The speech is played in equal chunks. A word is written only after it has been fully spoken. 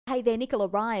Hey there, Nicola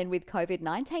Ryan with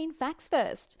COVID-19 Facts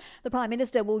First. The Prime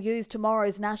Minister will use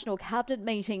tomorrow's National Cabinet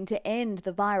meeting to end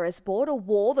the virus border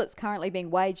war that's currently being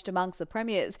waged amongst the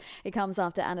premiers. It comes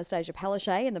after Anastasia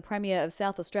Palaszczuk and the Premier of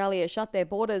South Australia shut their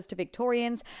borders to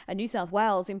Victorians, and New South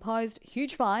Wales imposed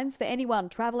huge fines for anyone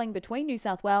travelling between New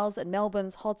South Wales and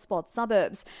Melbourne's hotspot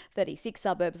suburbs. 36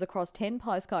 suburbs across 10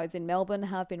 postcodes in Melbourne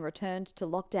have been returned to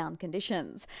lockdown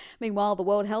conditions. Meanwhile, the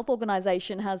World Health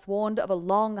Organisation has warned of a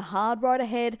long, hard road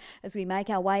ahead as we make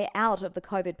our way out of the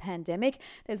COVID pandemic.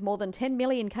 There's more than 10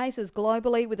 million cases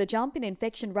globally, with a jump in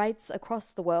infection rates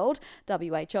across the world.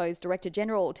 WHO's Director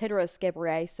General Tedros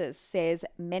Ghebreyesus says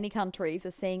many countries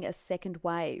are seeing a second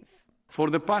wave. For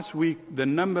the past week, the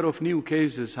number of new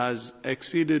cases has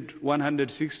exceeded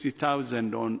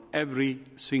 160,000 on every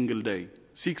single day.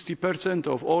 60%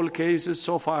 of all cases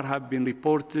so far have been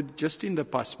reported just in the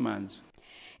past month.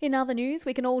 In other news,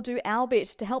 we can all do our bit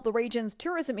to help the region's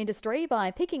tourism industry by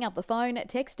picking up the phone,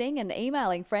 texting and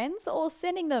emailing friends, or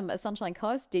sending them a Sunshine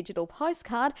Coast digital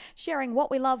postcard sharing what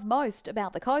we love most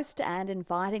about the coast and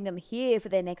inviting them here for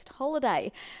their next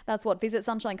holiday. That's what Visit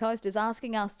Sunshine Coast is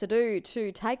asking us to do,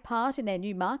 to take part in their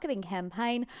new marketing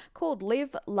campaign called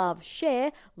Live, Love,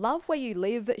 Share. Love where you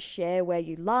live, share where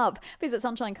you love. Visit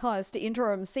Sunshine Coast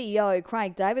interim CEO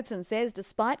Craig Davidson says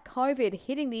despite COVID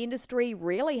hitting the industry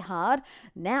really hard,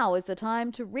 now is the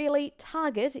time to really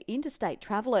target interstate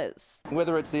travellers.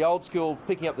 Whether it's the old school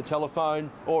picking up the telephone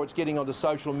or it's getting onto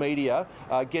social media,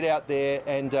 get out there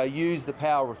and use the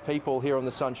power of people here on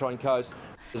the Sunshine Coast.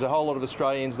 There's a whole lot of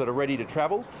Australians that are ready to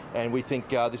travel, and we think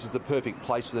this is the perfect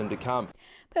place for them to come.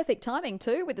 Perfect timing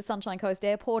too, with the Sunshine Coast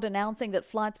Airport announcing that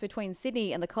flights between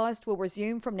Sydney and the coast will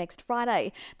resume from next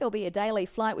Friday. There'll be a daily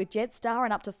flight with Jetstar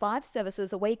and up to 5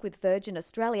 services a week with Virgin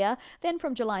Australia. Then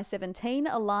from July 17,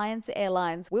 Alliance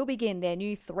Airlines will begin their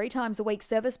new 3 times a week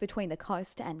service between the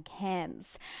coast and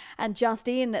Cairns. And just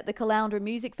in, the Caloundra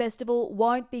Music Festival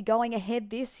won't be going ahead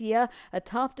this year. A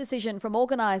tough decision from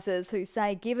organisers who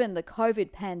say given the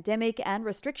COVID pandemic and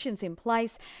restrictions in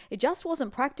place, it just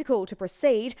wasn't practical to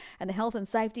proceed, and the health and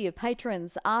safety of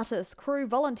patrons, artists, crew,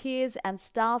 volunteers and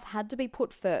staff had to be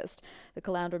put first. The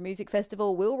Caloundra Music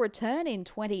Festival will return in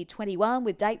 2021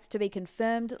 with dates to be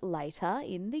confirmed later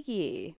in the year.